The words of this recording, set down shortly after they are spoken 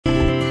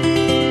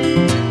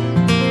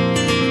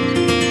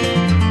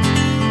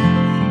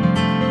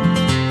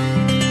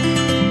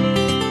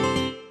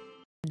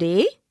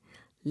Today,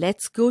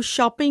 let's go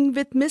shopping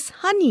with Miss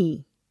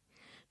Honey.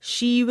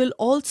 She will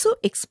also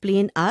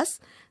explain us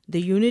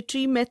the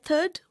unitary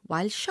method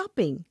while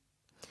shopping.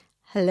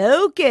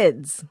 Hello,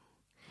 kids!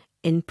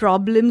 In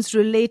problems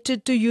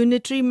related to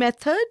unitary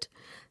method,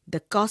 the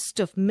cost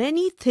of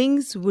many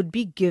things would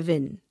be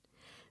given.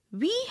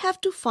 We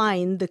have to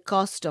find the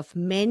cost of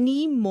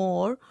many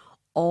more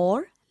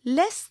or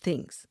less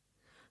things.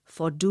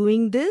 For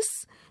doing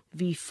this,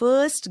 we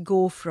first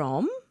go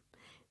from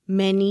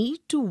many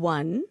to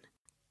one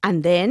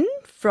and then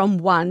from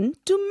one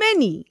to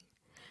many,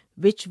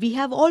 which we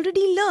have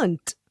already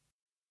learnt.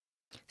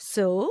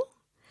 So,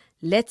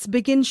 let's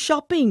begin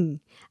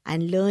shopping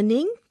and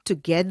learning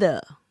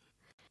together.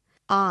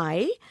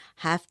 I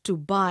have to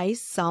buy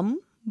some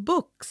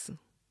books.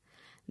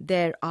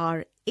 There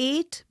are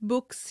 8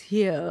 books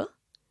here.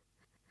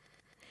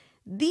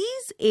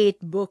 These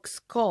 8 books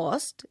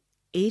cost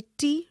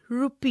 80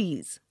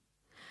 rupees,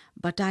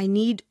 but I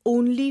need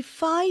only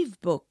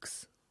 5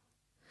 books.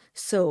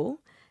 So,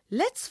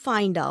 let's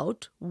find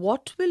out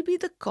what will be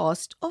the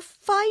cost of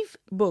 5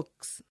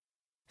 books.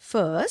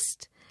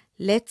 First,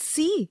 let's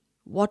see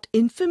what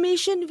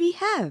information we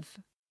have.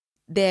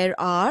 There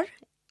are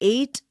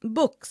 8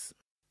 books.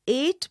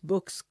 8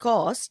 books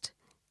cost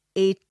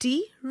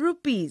 80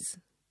 rupees.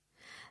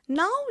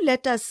 Now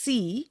let us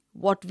see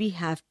what we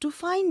have to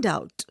find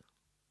out.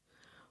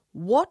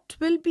 What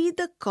will be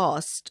the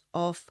cost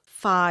of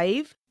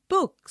 5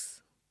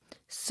 books?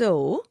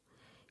 So,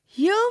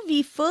 here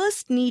we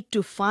first need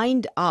to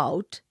find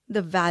out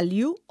the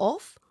value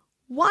of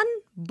 1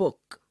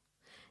 book.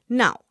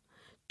 Now,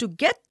 to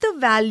get the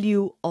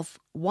value of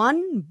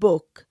 1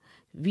 book,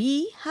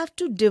 we have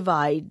to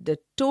divide the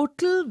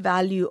total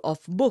value of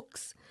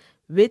books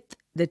with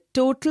the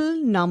total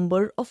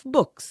number of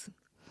books.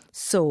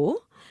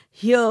 So,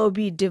 here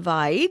we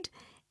divide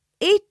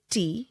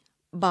 80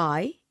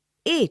 by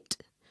 8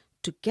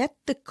 to get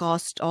the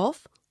cost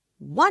of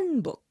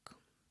 1 book.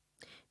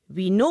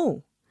 We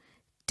know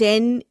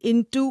 10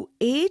 into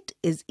 8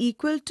 is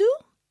equal to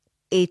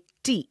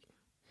 80.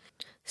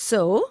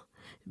 So,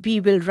 we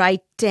will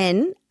write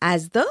 10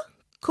 as the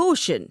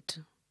quotient.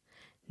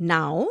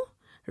 Now,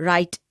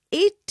 write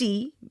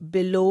 80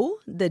 below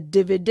the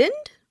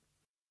dividend.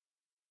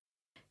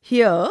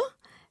 Here,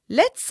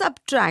 let's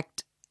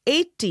subtract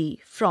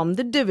 80 from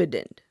the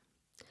dividend.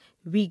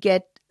 We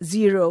get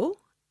 0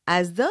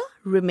 as the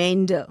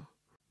remainder.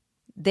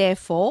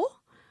 Therefore,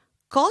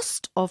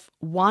 cost of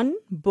 1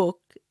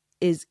 book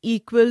is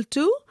equal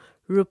to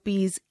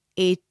rupees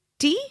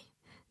 80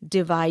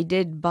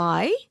 divided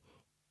by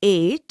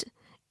 8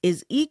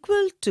 is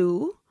equal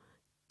to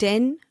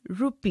 10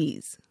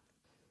 rupees.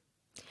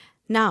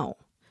 Now,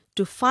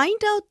 to find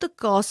out the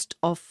cost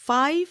of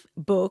 5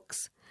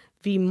 books,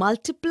 we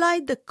multiply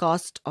the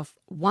cost of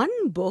 1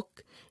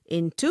 book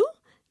into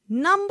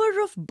number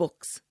of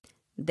books.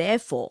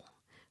 Therefore,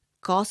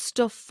 cost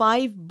of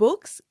 5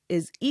 books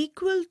is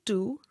equal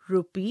to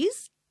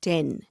rupees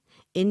 10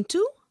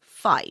 into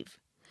 5,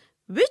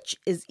 which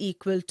is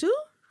equal to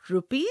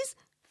rupees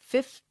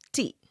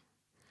 50.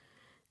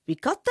 We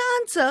got the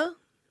answer.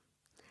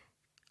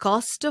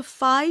 Cost of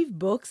 5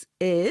 books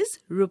is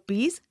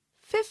rupees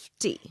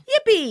 50.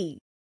 Yippee!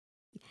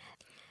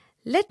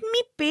 Let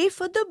me pay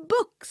for the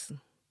books.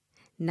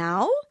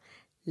 Now,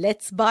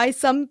 let's buy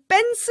some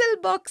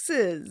pencil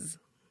boxes.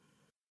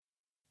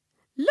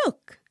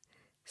 Look,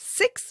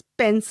 6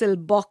 pencil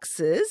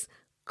boxes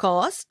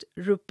cost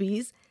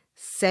rupees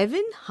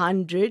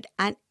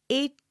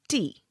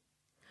 780.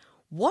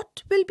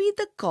 What will be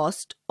the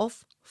cost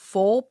of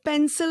 4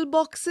 pencil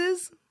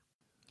boxes?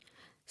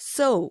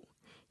 So,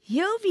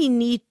 here we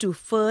need to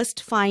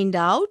first find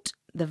out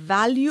the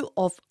value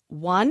of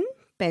 1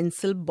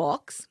 pencil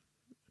box.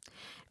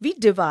 We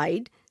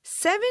divide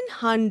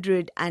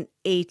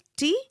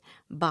 780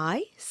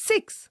 by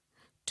 6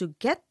 to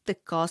get the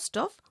cost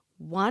of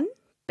 1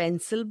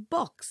 pencil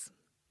box.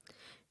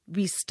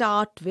 We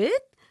start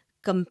with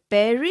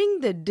comparing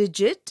the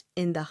digit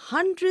in the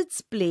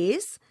hundreds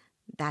place,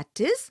 that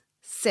is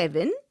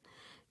 7,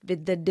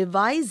 with the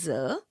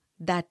divisor,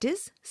 that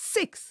is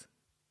 6.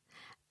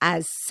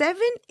 As 7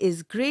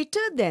 is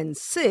greater than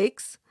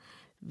 6,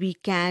 we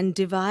can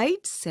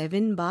divide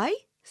 7 by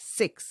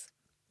 6.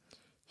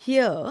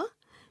 Here,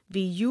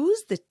 we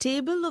use the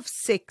table of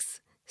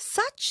 6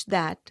 such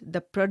that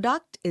the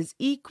product is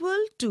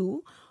equal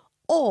to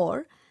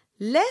or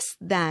less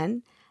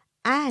than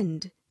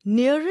and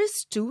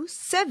nearest to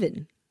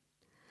 7.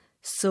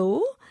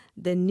 So,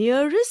 the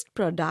nearest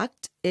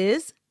product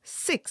is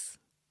 6.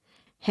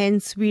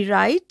 Hence, we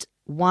write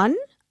 1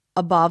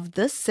 above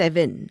the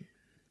 7.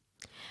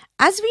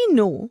 As we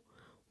know,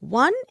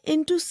 1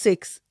 into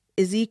 6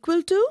 is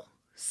equal to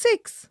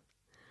 6.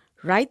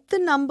 Write the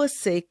number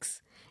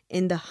 6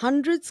 in the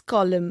hundreds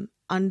column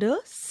under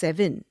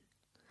 7.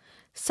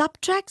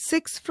 Subtract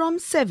 6 from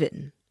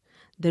 7.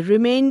 The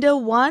remainder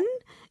 1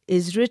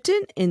 is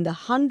written in the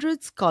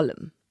hundreds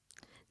column.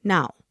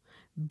 Now,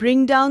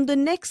 bring down the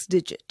next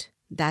digit,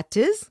 that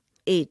is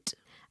 8,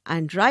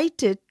 and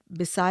write it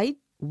beside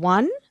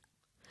 1.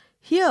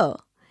 Here,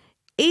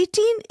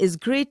 18 is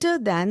greater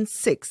than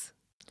 6.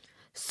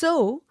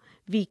 So,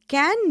 we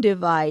can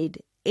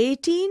divide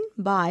 18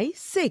 by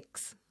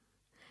 6.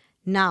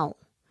 Now,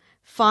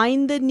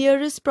 find the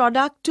nearest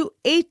product to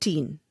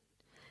 18.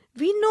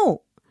 We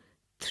know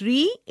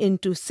 3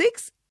 into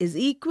 6 is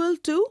equal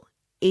to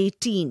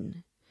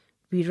 18.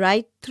 We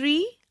write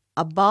 3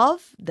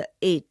 above the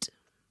 8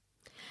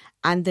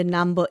 and the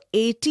number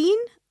 18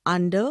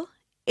 under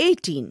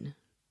 18.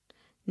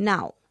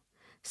 Now,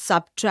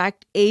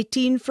 subtract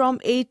 18 from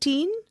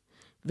 18,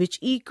 which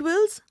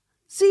equals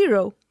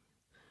 0.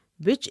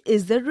 Which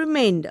is the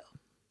remainder?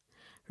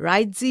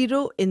 Write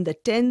 0 in the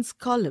tens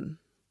column.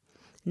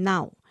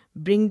 Now,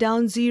 bring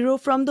down 0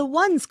 from the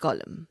ones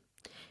column.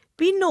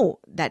 We know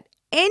that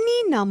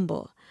any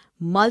number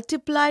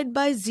multiplied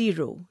by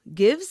 0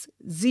 gives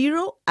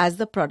 0 as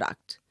the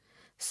product.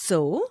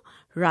 So,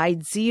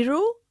 write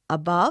 0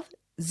 above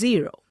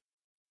 0.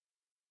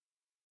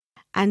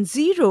 And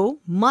 0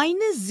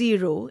 minus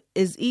 0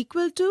 is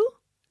equal to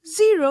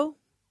 0.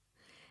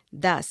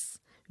 Thus,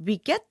 we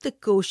get the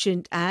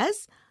quotient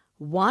as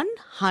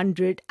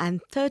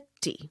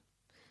 130.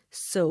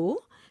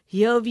 So,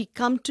 here we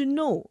come to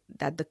know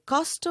that the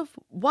cost of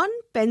one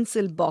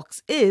pencil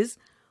box is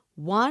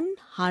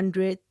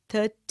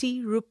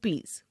 130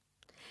 rupees.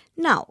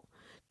 Now,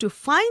 to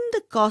find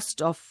the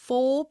cost of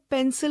 4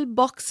 pencil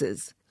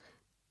boxes,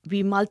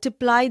 we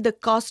multiply the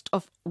cost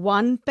of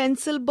one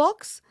pencil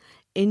box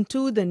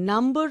into the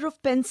number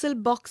of pencil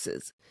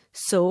boxes.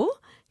 So,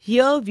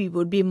 here we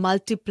would be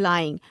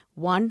multiplying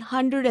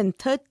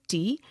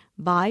 130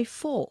 by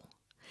 4.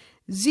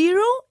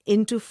 0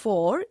 into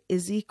 4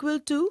 is equal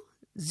to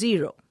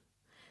 0.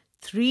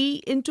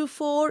 3 into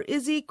 4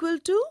 is equal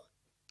to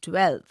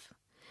 12.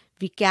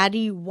 We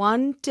carry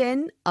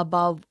 110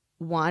 above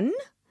 1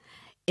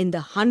 in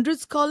the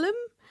hundreds column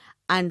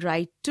and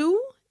write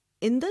 2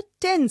 in the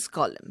tens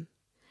column.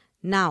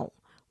 Now,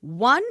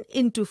 1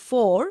 into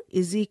 4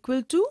 is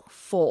equal to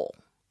 4.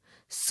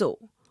 So,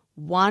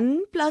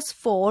 1 plus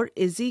 4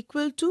 is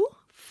equal to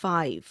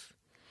 5,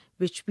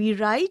 which we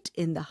write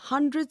in the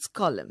hundreds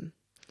column.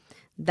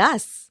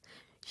 Thus,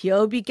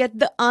 here we get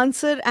the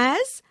answer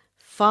as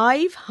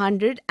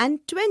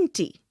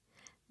 520.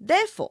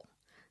 Therefore,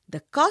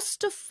 the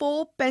cost of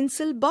 4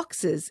 pencil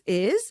boxes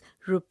is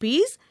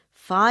rupees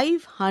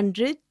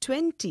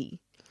 520.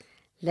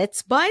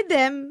 Let's buy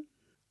them.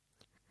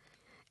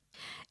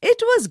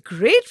 It was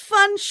great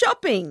fun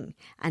shopping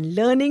and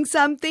learning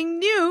something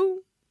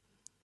new.